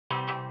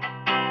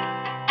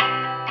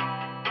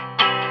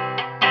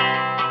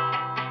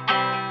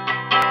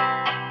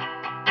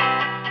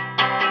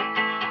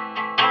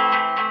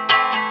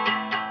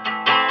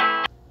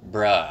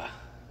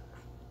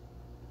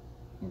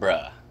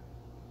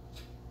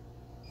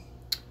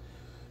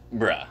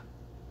Bruh.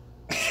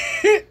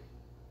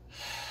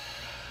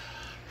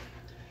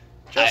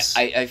 Just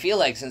I feel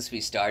like since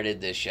we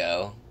started this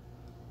show,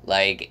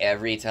 like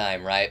every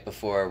time right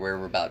before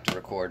we're about to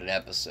record an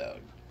episode,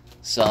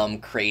 some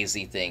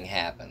crazy thing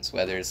happens,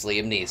 whether it's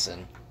Liam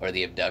Neeson or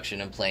the abduction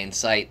in plain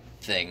sight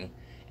thing,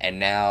 and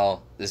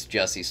now this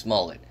Jussie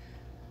Smollett.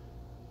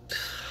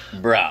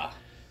 Bruh.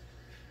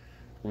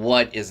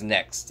 What is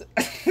next?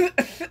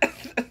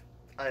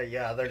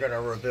 yeah, they're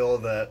gonna reveal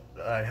that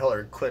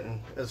Hillary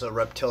Clinton is a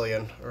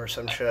reptilian or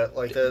some shit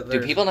like that.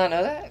 Do people not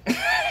know that?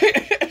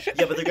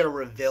 Yeah, but they're gonna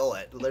reveal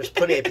it. There's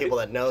plenty of people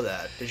that know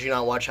that. Did you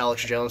not watch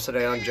Alex Jones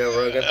today on Joe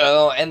Rogan?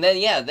 Oh, and then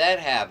yeah, that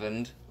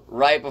happened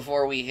right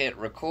before we hit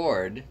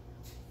record.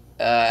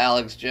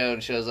 Alex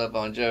Jones shows up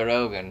on Joe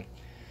Rogan.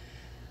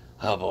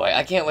 Oh boy,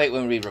 I can't wait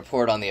when we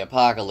report on the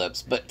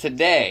apocalypse. But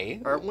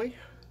today, Aren't we?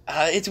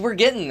 we're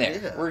getting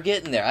there. Yeah. We're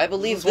getting there. I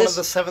believe This is one of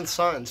the seventh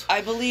sons.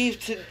 I believe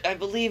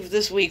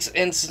this week's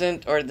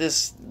incident, or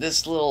this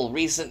little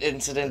recent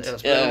incident,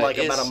 It's been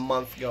about a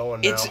month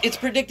going now. It's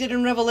predicted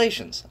in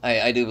Revelations.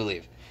 I do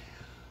believe.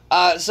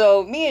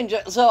 So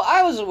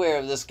I was aware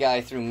of this guy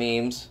through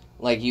memes,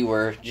 like you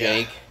were,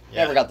 Jake.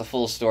 Yeah. Never got the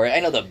full story. I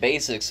know the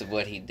basics of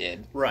what he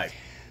did. Right.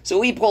 So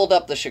we pulled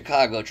up the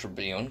Chicago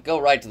Tribune, go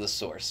right to the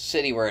source,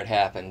 city where it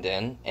happened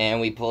in,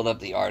 and we pulled up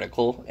the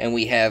article, and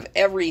we have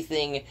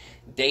everything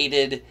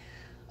dated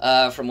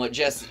from what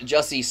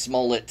Jussie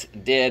Smollett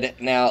did.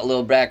 Now, a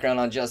little background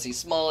on Jussie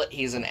Smollett.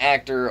 He's an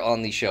actor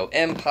on the show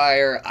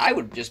Empire. I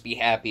would just be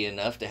happy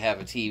enough to have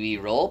a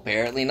TV role.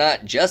 Apparently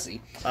not Jussie.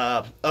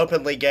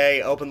 Openly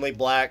gay, openly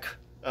black.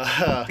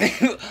 I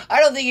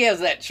don't think he has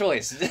that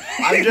choice.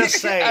 I'm just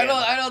saying.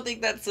 I don't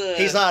think that's a...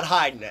 He's not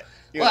hiding it.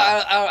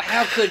 Well,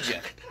 how could you?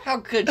 How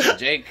could you,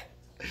 Jake?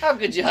 How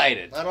could you hide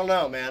it? I don't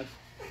know, man.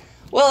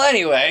 Well,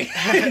 anyway.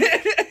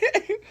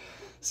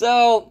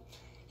 So,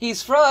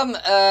 he's from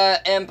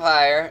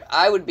Empire.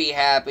 I would be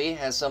happy,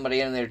 as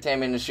somebody in the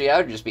entertainment industry, I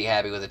would just be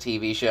happy with a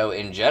TV show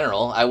in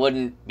general. I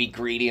wouldn't be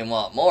greedy and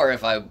want more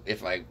if I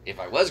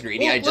was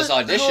greedy. I'd just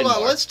audition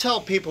more. Let's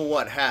tell people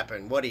what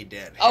happened, what he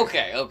did.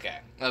 Okay.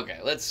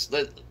 Let's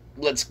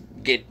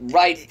get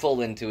right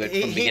full into it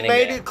from beginning to end. He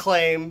made a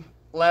claim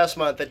last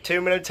month that two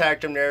men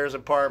attacked him near his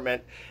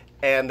apartment,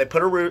 and they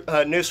put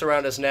a noose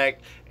around his neck,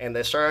 and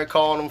they started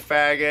calling him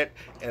faggot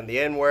and the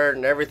N-word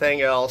and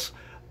everything else.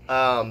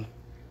 Cut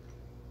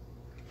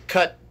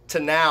to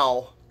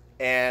now,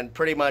 and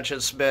pretty much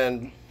it's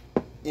been,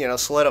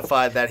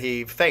 solidified that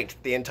he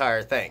faked the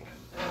entire thing.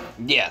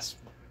 Yes.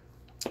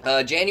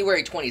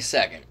 January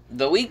 22nd,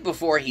 the week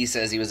before he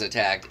says he was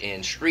attacked in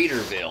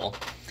Streeterville,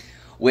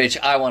 which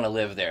I want to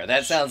live there.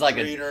 That sounds like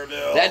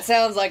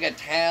a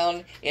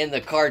town in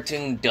the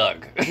cartoon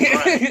Doug.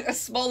 Right.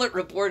 Smollett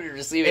reported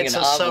receiving It's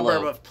an a envelope.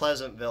 suburb of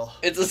Pleasantville.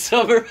 It's a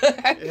suburb.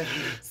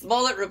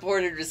 Smollett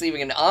reported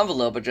receiving an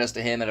envelope addressed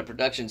to him at a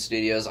production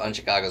studios on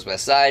Chicago's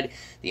West Side.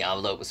 The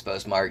envelope was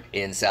postmarked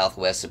in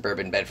southwest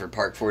suburban Bedford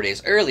Park 4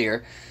 days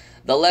earlier.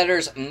 The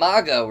letters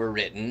MAGA were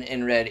written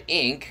in red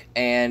ink,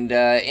 and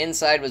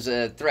inside was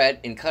a threat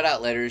in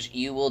cutout letters,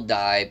 "You will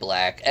die,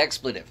 black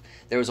expletive."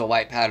 There was a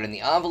white powder in the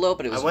envelope,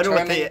 but it was I wonder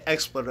what the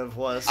expletive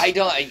was. I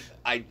don't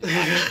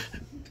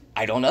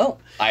know.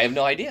 I have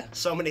no idea.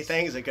 So many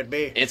things it could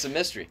be. It's a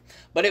mystery.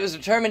 But it was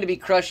determined to be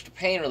crushed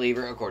pain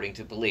reliever, according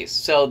to police.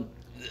 So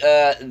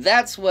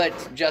that's what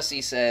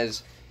Jussie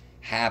says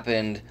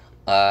happened.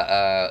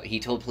 He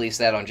told police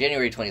that on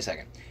January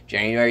 22nd.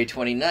 January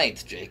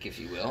 29th, Jake, if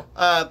you will.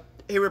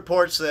 He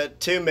reports that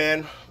two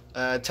men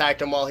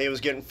attacked him while he was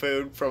getting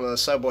food from a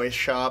Subway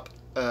shop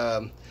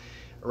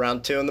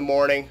around 2 in the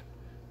morning.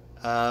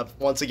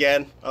 Once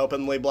again,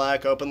 openly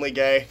black, openly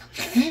gay.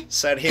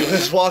 Said he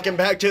was walking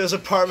back to his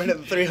apartment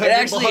in the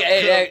 300 block.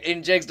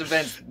 In Jake's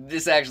defense,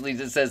 this actually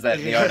just says that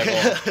in the article.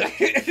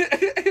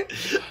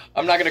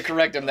 I'm not going to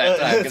correct him that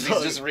time because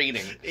he's just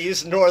reading.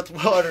 East North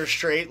Water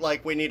Street,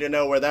 like we need to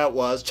know where that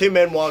was. Two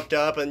men walked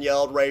up and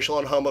yelled racial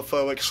and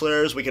homophobic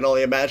slurs. We can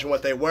only imagine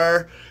what they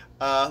were.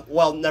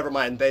 Well, never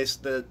mind.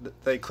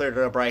 They cleared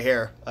it up right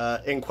here.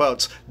 In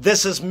quotes,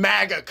 "This is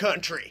MAGA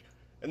country."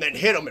 And then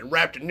hit him and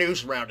wrapped a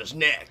noose around his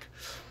neck.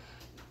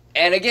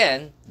 And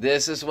again,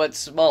 this is what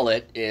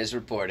Smollett is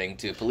reporting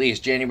to police.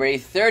 January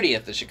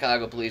 30th, the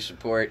Chicago police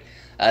report,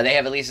 they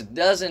have at least a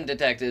dozen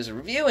detectives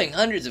reviewing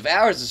hundreds of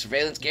hours of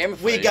surveillance camera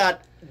footage. We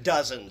got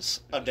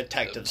dozens of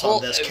detectives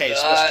on this case,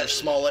 Mr.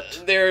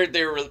 Smollett. They're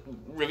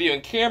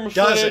reviewing camera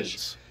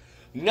Dozens.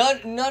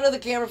 footage. None of the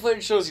camera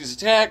footage shows he's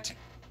attacked.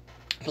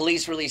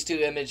 Police released 2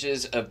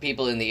 images of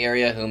people in the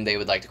area whom they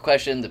would like to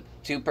question. The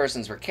 2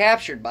 persons were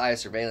captured by a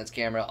surveillance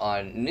camera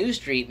on New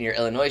Street near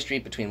Illinois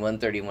Street between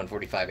 1:30 and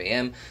 1:45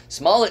 a.m.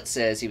 Smollett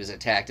says he was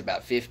attacked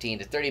about 15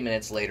 to 30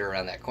 minutes later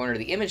around that corner.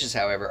 The images,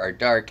 however, are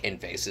dark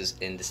and faces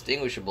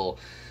indistinguishable.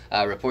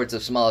 Reports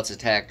of Smollett's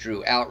attack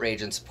drew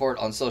outrage and support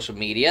on social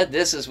media.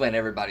 This is when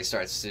everybody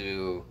starts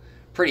to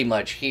pretty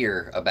much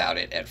hear about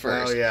it at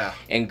first. Oh, yeah.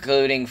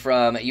 Including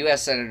from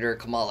U.S. Senator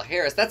Kamala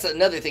Harris. That's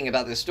another thing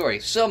about this story.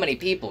 So many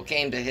people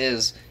came to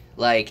his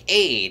like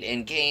aid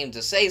and came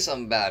to say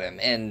something about him.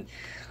 And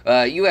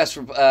U.S.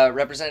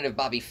 Representative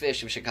Bobby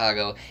Fish of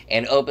Chicago,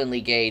 an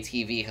openly gay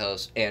TV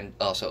host and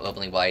also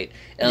openly white,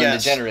 Ellen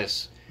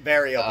DeGeneres.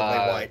 Very openly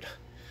white.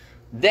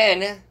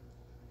 Then,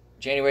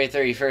 January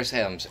 31st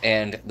hymns,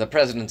 and the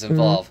president's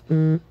involved.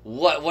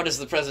 What does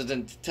the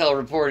president tell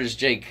reporters,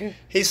 Jake?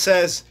 He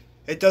says,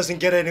 it doesn't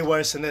get any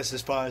worse than this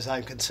as far as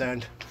I'm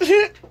concerned.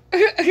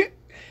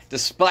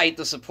 Despite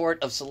the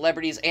support of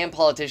celebrities and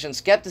politicians,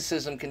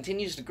 skepticism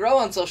continues to grow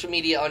on social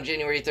media on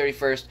January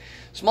 31st.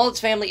 Smollett's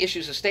family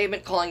issues a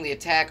statement calling the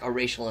attack a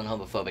racial and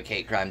homophobic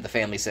hate crime. The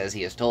family says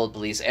he has told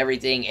police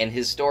everything and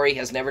his story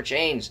has never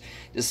changed,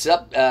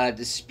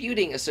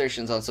 disputing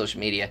assertions on social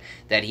media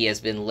that he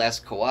has been less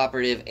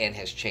cooperative and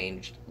has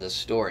changed the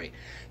story.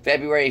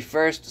 February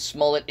 1st,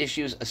 Smollett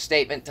issues a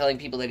statement telling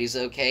people that he's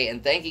okay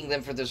and thanking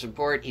them for their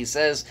support. He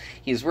says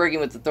he is working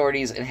with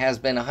authorities and has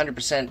been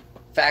 100%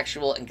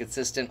 factual and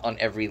consistent on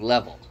every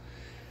level.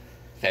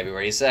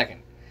 February 2nd.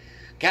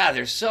 God,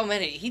 there's so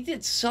many. He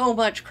did so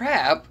much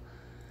crap.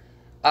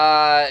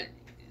 The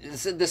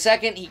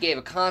second, he gave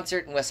a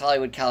concert in West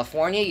Hollywood,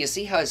 California. You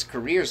see how his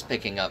career's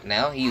picking up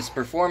now. He's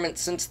performed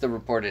since the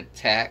reported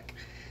attack.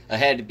 I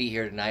had to be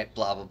here tonight,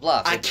 blah, blah,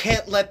 blah. I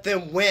can't let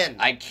them win.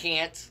 I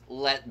can't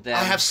let them...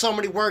 I have so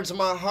many words in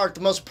my heart.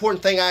 The most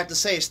important thing I have to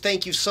say is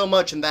thank you so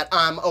much and that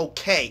I'm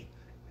okay.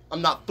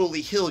 I'm not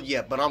fully healed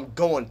yet, but I'm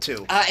going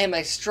to. I am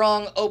a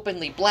strong,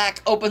 openly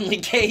black, openly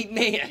gay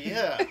man.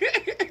 Yeah.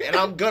 And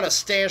I'm gonna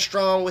stand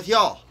strong with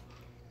y'all.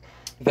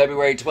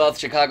 February 12th,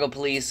 Chicago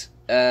police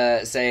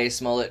say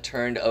Smollett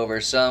turned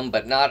over some,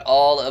 but not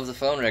all of the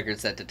phone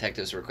records that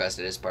detectives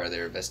requested as part of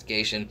their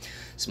investigation.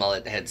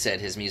 Smollett had said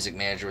his music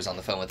manager was on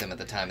the phone with him at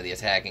the time of the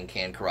attack and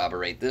can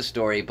corroborate this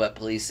story, but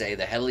police say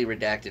the heavily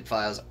redacted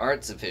files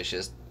aren't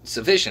sufficient.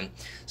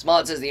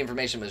 Smollett says the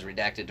information was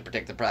redacted to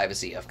protect the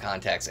privacy of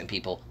contacts and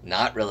people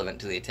not relevant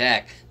to the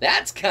attack.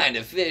 That's kind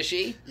of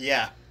fishy.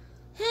 Yeah.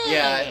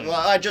 Yeah,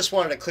 well, I just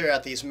wanted to clear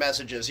out these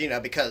messages,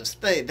 because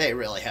they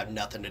really have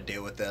nothing to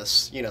do with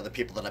this. The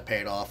people that I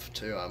paid off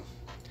to,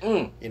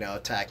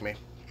 attack me.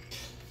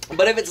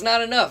 But if it's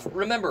not enough,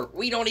 remember,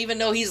 we don't even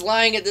know he's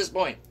lying at this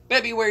point.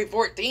 February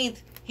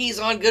 14th, he's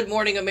on Good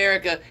Morning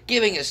America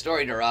giving his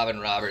story to Robin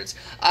Roberts.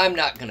 I'm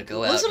not going to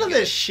go out. Listen to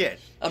this shit.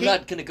 I'm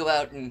not going to go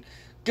out and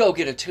go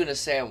get a tuna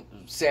sandwich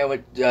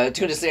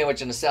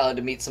and a salad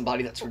to meet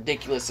somebody. That's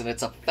ridiculous and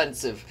it's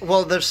offensive.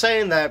 Well, they're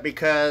saying that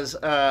because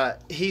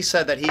he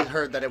said that he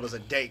heard that it was a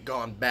date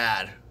gone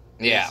bad.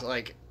 Yeah. It's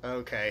like,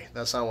 okay,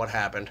 that's not what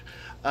happened.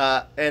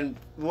 And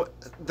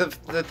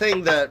the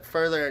thing that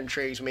further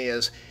intrigues me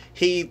is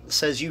he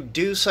says you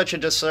do such a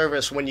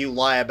disservice when you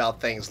lie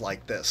about things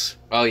like this.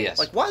 Oh, yes.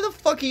 Like, why the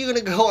fuck are you going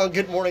to go on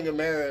Good Morning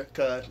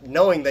America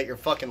knowing that you're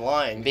fucking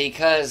lying?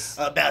 Because...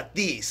 about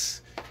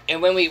these.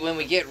 And when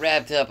we get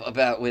wrapped up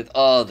with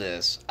all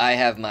this, I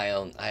have my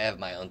own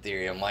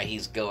theory on why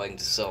he's going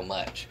to so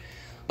much.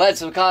 But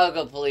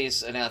Chicago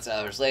police announced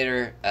hours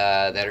later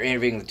that are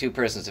interviewing the two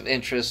persons of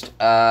interest.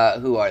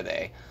 Who are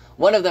they?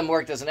 One of them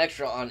worked as an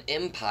extra on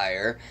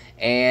Empire,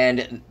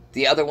 and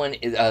the other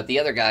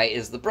guy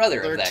is the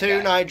brother of that guy. They're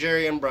two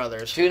Nigerian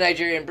brothers. Two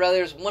Nigerian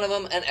brothers. One of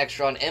them an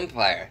extra on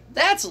Empire.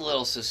 That's a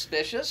little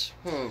suspicious.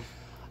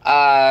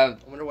 I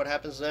wonder what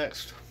happens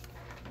next.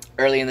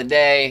 Early in the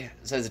day,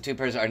 says the two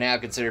persons are now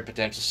considered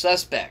potential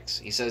suspects.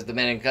 He says the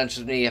men in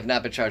custody have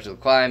not been charged with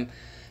a crime.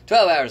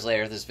 12 hours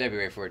later, this is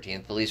February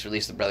 14th, police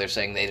released the brothers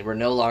saying they were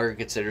no longer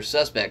considered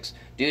suspects.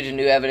 Due to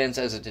new evidence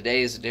as of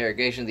today's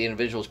interrogation, the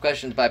individuals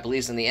questioned by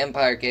police in the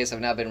Empire case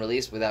have now been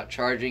released without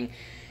charging,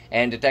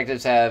 and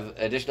detectives have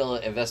additional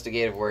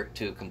investigative work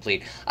to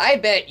complete. I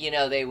bet,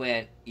 they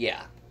went,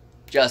 yeah,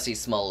 Jussie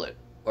Smollet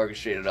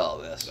orchestrated all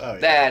this. Oh, yeah.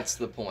 That's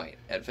the point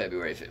at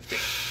February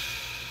 15th.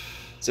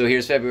 So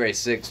here's February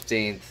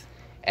 16th,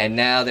 and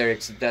now they're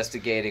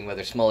investigating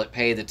whether Smollett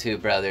paid the two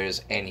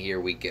brothers, and here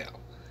we go.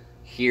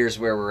 Here's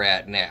where we're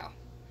at now.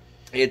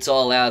 It's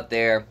all out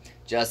there.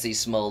 Jussie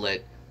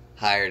Smollet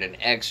hired an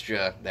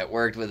extra that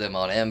worked with him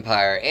on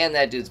Empire and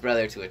that dude's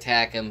brother to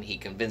attack him. He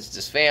convinced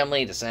his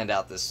family to send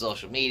out this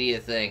social media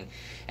thing,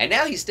 and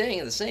now he's staying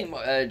in the same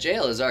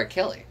jail as R.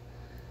 Kelly.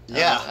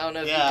 Yeah, I don't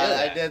know if you know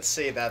that. I did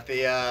see that.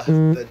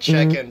 The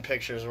check-in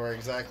pictures were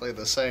exactly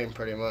the same,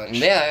 pretty much.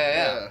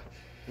 Yeah.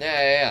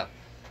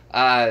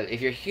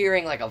 If you're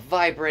hearing like a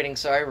vibrating,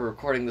 sorry, we're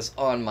recording this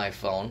on my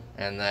phone,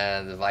 and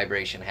the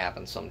vibration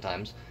happens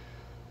sometimes.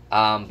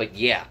 But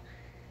yeah.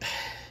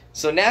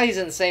 So now he's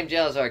in the same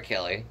jail as R.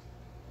 Kelly.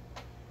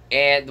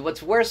 And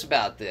what's worse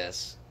about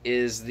this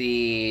is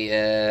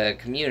the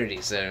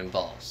communities that it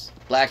involves.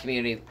 Black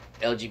community,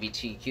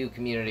 LGBTQ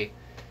community,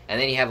 and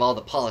then you have all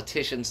the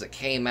politicians that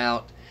came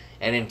out.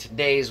 And in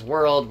today's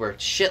world where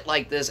shit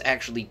like this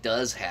actually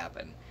does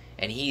happen,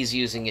 and he's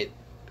using it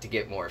to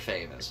get more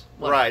famous.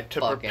 Right, to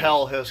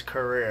propel his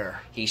career.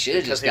 He should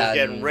have just gotten... Because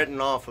he was getting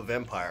written off of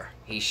Empire.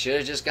 He should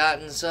have just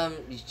gotten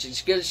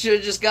should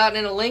have just gotten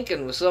in a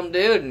Lincoln with some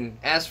dude and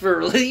asked for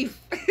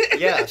relief.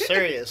 Yeah,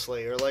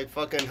 seriously. Or like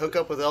fucking hook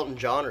up with Elton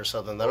John or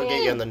something. That'll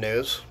get you in the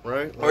news,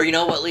 right? Like... Or you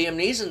know what Liam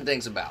Neeson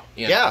thinks about.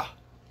 You know? Yeah.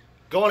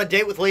 Go on a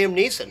date with Liam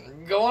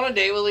Neeson. Go on a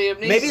date with Liam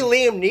Neeson. Maybe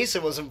Liam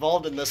Neeson was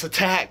involved in this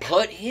attack.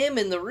 Put him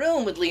in the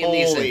room with Liam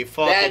Neeson. Holy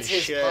fucking That's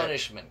his shit.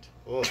 punishment.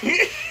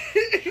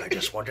 I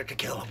just wanted to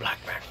kill a black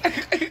man.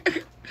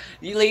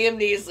 Liam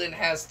Neeson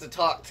has to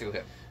talk to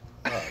him.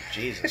 Oh,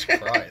 Jesus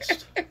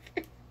Christ.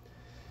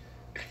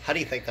 How do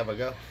you think that would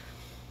go?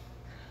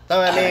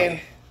 No, I mean...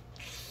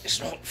 It's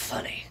not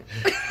funny.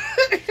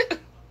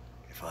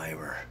 If I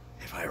were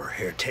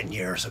here 10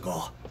 years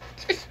ago,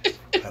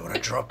 I would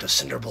have dropped a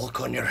cinder block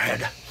on your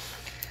head.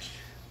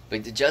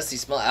 But the Jussie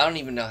Smollet, I don't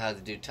even know how to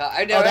do talk.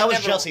 That was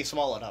Jussie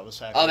Smollet I was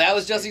saying. Oh, that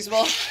was Jussie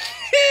Smollet?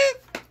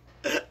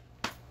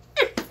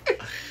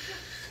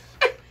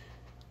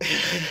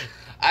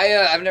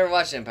 I've never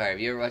watched Empire. Have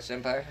you ever watched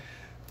Empire?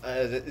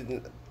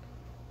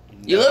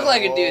 You look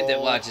like a dude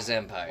that watches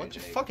Empire. What the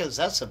Jake. fuck is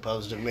that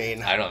supposed to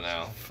mean? I don't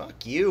know.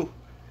 Fuck you.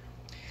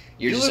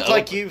 You look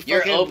like you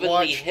you're fucking openly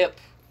watch hip.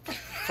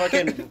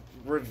 fucking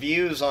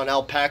reviews on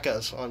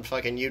alpacas on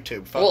fucking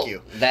YouTube. Fuck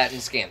you. That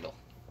and Scandal.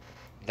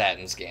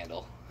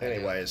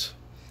 Anyways.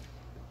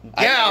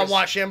 I Yeah, never I'll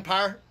watch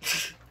Empire.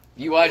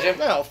 You watch him?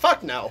 No,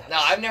 fuck no. No,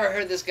 I've never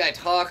heard this guy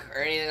talk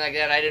or anything like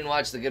that. I didn't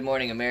watch the Good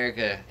Morning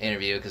America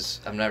interview because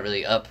I'm not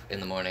really up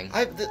in the morning.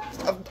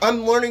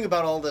 I'm learning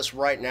about all this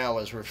right now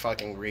as we're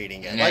fucking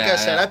reading it. Like I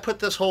said, I put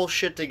this whole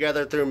shit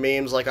together through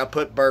memes like I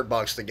put Bird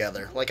Box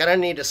together. Like, I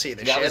didn't need to see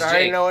the shit. I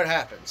already know what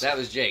happens. That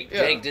was Jake. Yeah.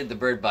 Jake did the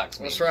Bird Box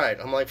memes. That's right.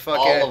 I'm like, fuck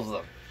all of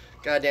them.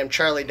 Goddamn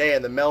Charlie Day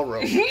in the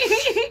mailroom.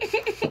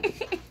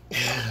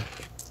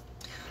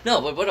 No,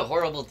 but what a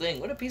horrible thing.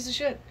 What a piece of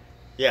shit.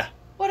 Yeah.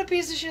 What a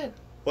piece of shit.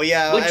 Well,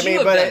 yeah, Would you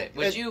have done it?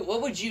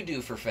 What would you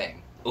do for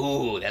fame?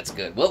 Ooh, that's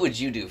good. What would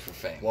you do for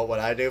fame? What would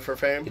I do for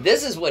fame?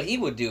 This is what he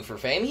would do for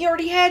fame. He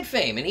already had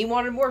fame, and he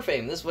wanted more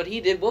fame. This is what he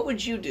did. What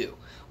would you do?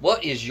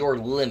 What is your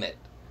limit?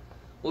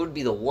 What would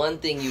be the one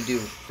thing you do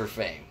for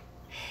fame?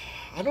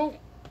 I don't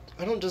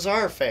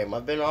desire fame.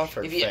 I've been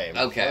offered fame.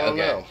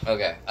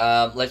 Okay.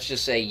 Let's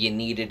just say you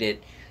needed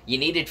it. You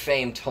needed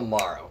fame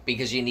tomorrow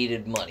because you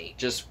needed money.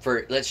 Just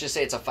for, let's just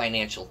say it's a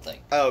financial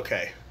thing.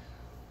 Okay.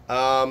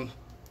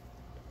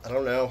 I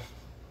don't know.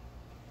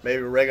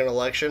 Maybe rig an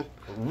election?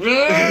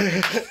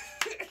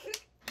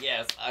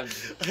 Yes, I'm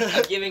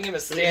giving him a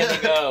standing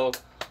O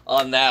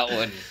on that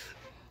one.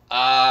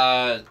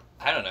 I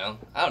don't know.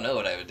 I don't know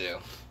what I would do.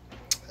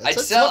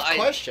 That's a tough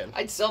question.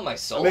 I'd sell my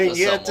soul. I mean, to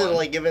you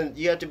someone.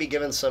 have to be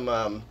given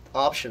some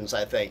options,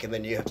 I think, and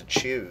then you have to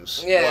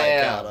choose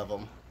out of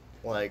them.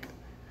 Like,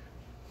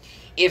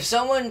 if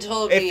someone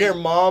told me... If your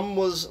mom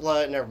was...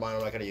 never mind,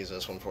 I'm not going to use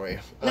this one for you.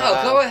 No,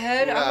 go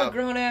ahead. I'm a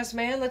grown-ass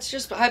man. Let's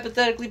just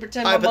hypothetically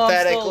pretend my mom's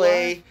still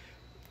alive.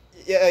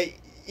 Yeah,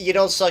 you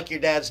don't suck your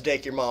dad's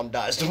dick, your mom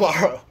dies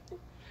tomorrow.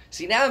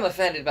 See, now I'm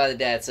offended by the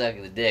dad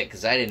sucking the dick,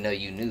 because I didn't know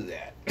you knew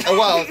that.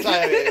 Well,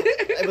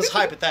 it was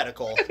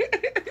hypothetical.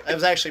 It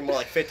was actually more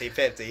like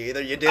 50-50.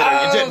 Either you did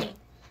or you didn't.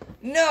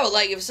 No,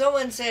 like if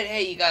someone said,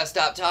 hey, you gotta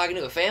stop talking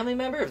to a family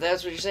member, if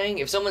that's what you're saying,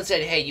 if someone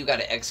said, hey, you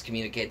gotta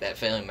excommunicate that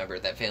family member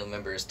is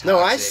toxic. No,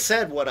 I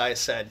said what I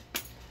said.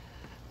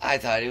 I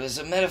thought it was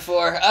a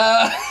metaphor.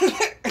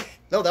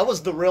 No, that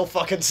was the real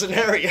fucking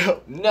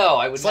scenario. No,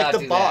 I would it's not like the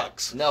do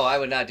box. that. No, I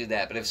would not do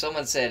that. But if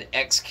someone said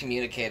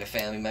excommunicate a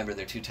family member,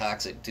 they're too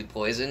toxic, too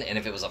poison, and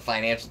if it was a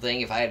financial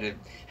thing, if I had to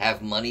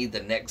have money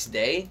the next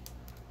day,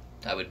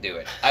 I would do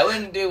it. I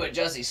wouldn't do what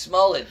Jussie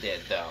Smollett did,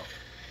 though,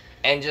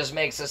 and just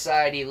make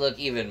society look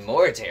even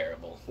more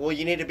terrible. Well,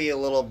 you need to be a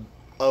little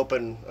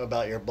open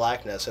about your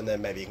blackness, and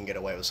then maybe you can get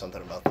away with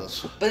something about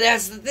this. But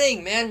that's the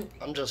thing, man.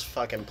 I'm just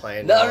fucking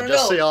playing. No.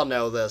 Just so y'all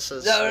know this.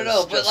 It's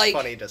but just like,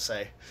 funny to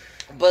say.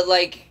 But,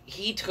 like,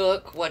 he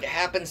took what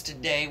happens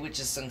today, which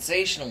is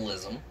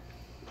sensationalism.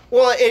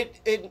 Well,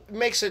 it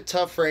makes it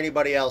tough for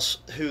anybody else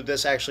who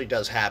this actually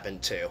does happen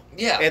to.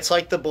 Yeah. It's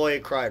like the boy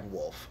who cried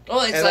wolf.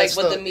 Well, it's like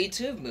what the Me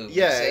Too movement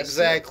says.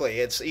 Exactly.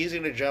 Too. It's easy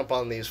to jump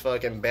on these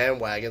fucking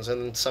bandwagons,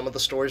 and some of the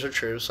stories are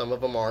true, some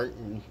of them aren't.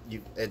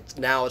 And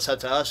now it's up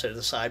to us to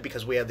decide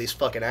because we have these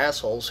fucking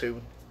assholes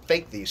who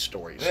fake these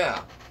stories.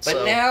 Yeah.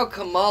 But now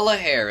Kamala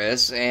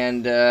Harris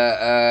and who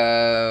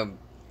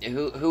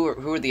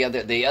are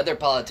the other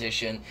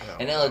politician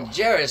and Ellen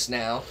DeGeneres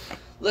now.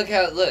 Look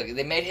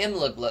they made him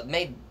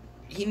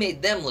he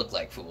made them look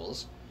like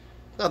fools.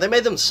 No, they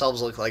made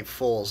themselves look like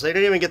fools. They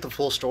didn't even get the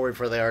full story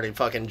before they already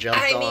fucking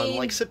jumped on.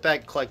 Like, sit back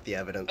and collect the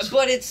evidence.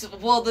 But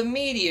the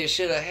media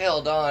should have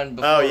held on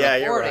before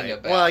reporting you're right.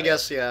 about it. Well, I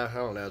guess, I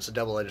don't know. It's a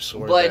double-edged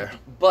sword there.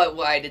 But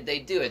why did they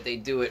do it? They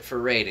do it for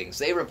ratings.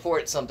 They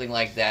report something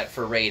like that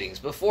for ratings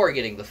before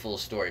getting the full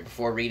story,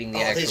 before reading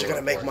the actual these are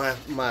going to report.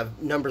 make my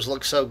numbers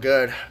look so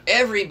good.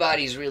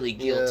 Everybody's really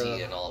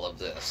guilty in all of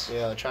this.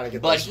 Yeah, trying to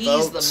get But those he's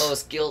votes. the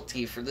most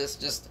guilty for this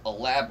just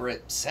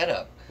elaborate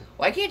setup.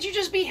 Why can't you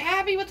just be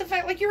happy with the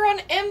fact, like, you're on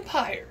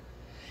Empire?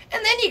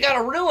 And then you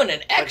gotta ruin an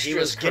extra's he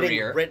was career.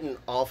 getting written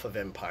off of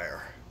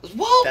Empire.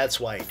 Well, that's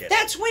why he did it.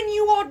 That's when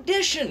you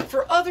audition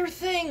for other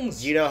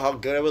things. You know how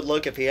good it would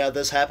look if he had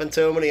this happen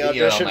to him when he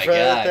auditioned for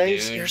other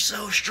things? Dude. You're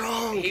so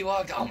strong. He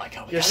walked, oh my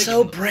God. You're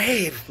so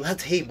brave.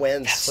 He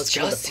wins. Let's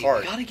give him the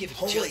part. We gotta give it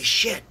Holy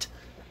shit.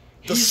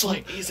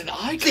 He's an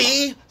icon.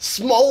 The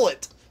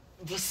Smollet.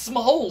 The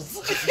Smoles.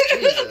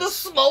 The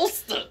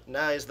Smolster.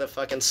 Now he's the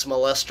fucking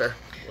Smolester.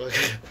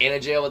 In a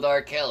jail with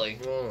R. Kelly.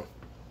 Mm.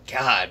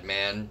 God,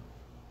 man.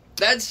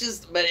 That's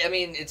just, but I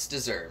mean, it's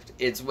deserved.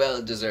 It's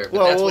well deserved.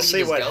 Well, that's we'll what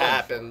see what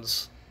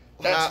happens.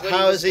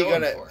 How is he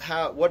gonna?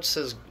 What's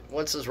his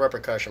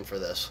repercussion for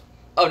this?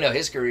 Oh no,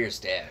 his career's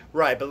dead.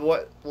 Right, but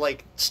what?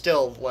 Like,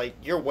 still, like,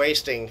 you're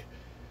wasting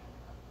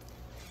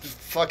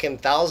fucking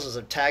thousands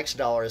of tax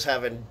dollars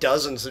having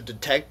dozens of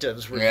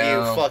detectives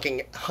review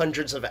fucking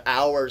hundreds of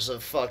hours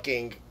of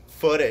fucking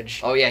footage.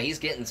 Oh yeah, he's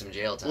getting some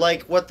jail time.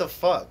 Like, what the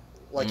fuck?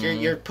 Like,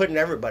 you're putting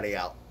everybody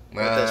out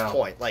at this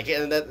point. Like,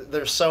 and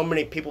there's so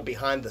many people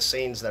behind the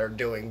scenes that are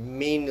doing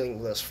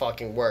meaningless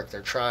fucking work.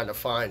 They're trying to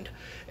find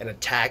an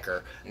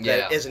attacker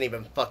that isn't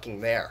even fucking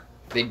there.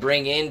 They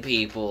bring in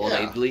people,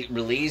 they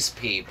release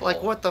people.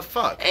 Like, what the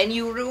fuck? And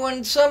you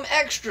ruined some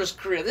extra's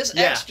career. This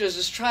extra's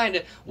is trying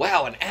to,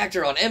 wow, an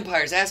actor on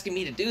Empire's asking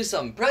me to do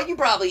something. He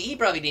probably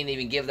didn't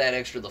even give that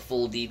extra the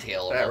full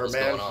detail of what was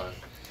going on.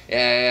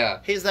 Yeah.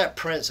 He's that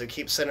prince who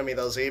keeps sending me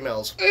those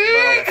emails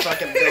about all the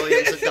fucking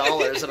billions of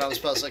dollars that I'm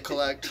supposed to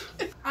collect.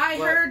 I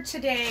heard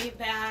today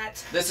that...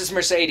 This is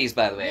Mercedes,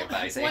 by the way,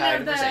 everybody. Say hi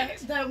to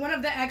Mercedes. One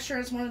of the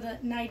extras, one of the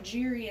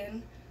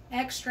Nigerian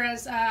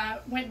extras,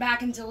 went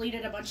back and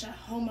deleted a bunch of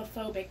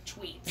homophobic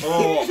tweets.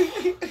 Oh.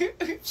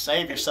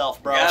 Save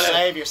yourself, bro.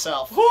 Save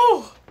yourself.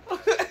 Whew.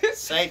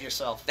 Save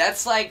yourself.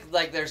 That's like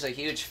there's a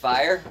huge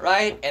fire,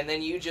 right? And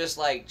then you just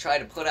like try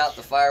to put out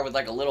the fire with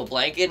like a little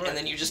blanket, and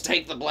then you just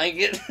take the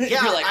blanket.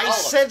 Yeah, you're like, I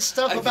said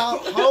stuff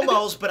about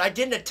homos, but I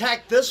didn't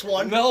attack this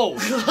one. No,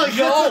 like,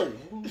 no.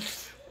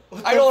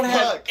 I don't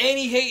have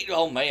any hate.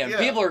 Oh man, Yeah.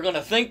 people are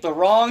gonna think the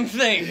wrong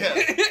thing. Yeah.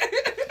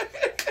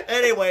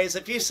 Anyways,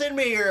 if you send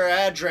me your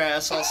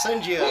address, I'll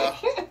send you a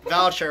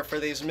voucher for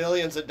these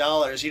millions of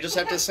dollars. You just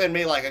have to send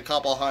me like a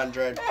couple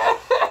hundred.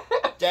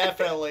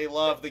 Definitely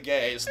love the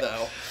gays,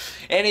 though.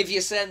 And if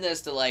you send this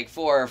to like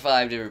 4 or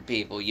 5 different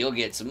people, you'll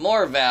get some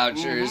more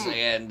vouchers.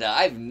 And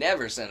I've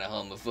never sent a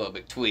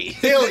homophobic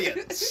tweet.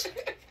 Billions.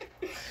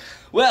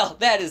 Well,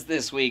 that is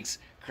this week's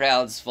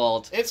Crowd's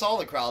fault. It's all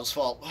the crowd's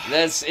fault.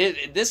 That's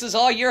it. This is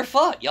all your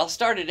fault. Y'all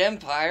started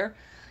Empire.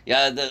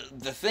 Yeah, the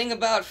thing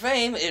about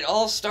fame, it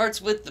all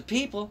starts with the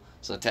people.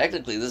 So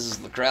technically, this is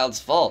the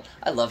crowd's fault.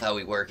 I love how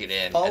we work it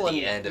in at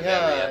the end of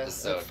every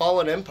episode.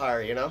 Fallen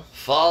Empire, you know?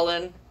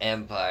 Fallen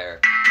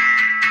Empire.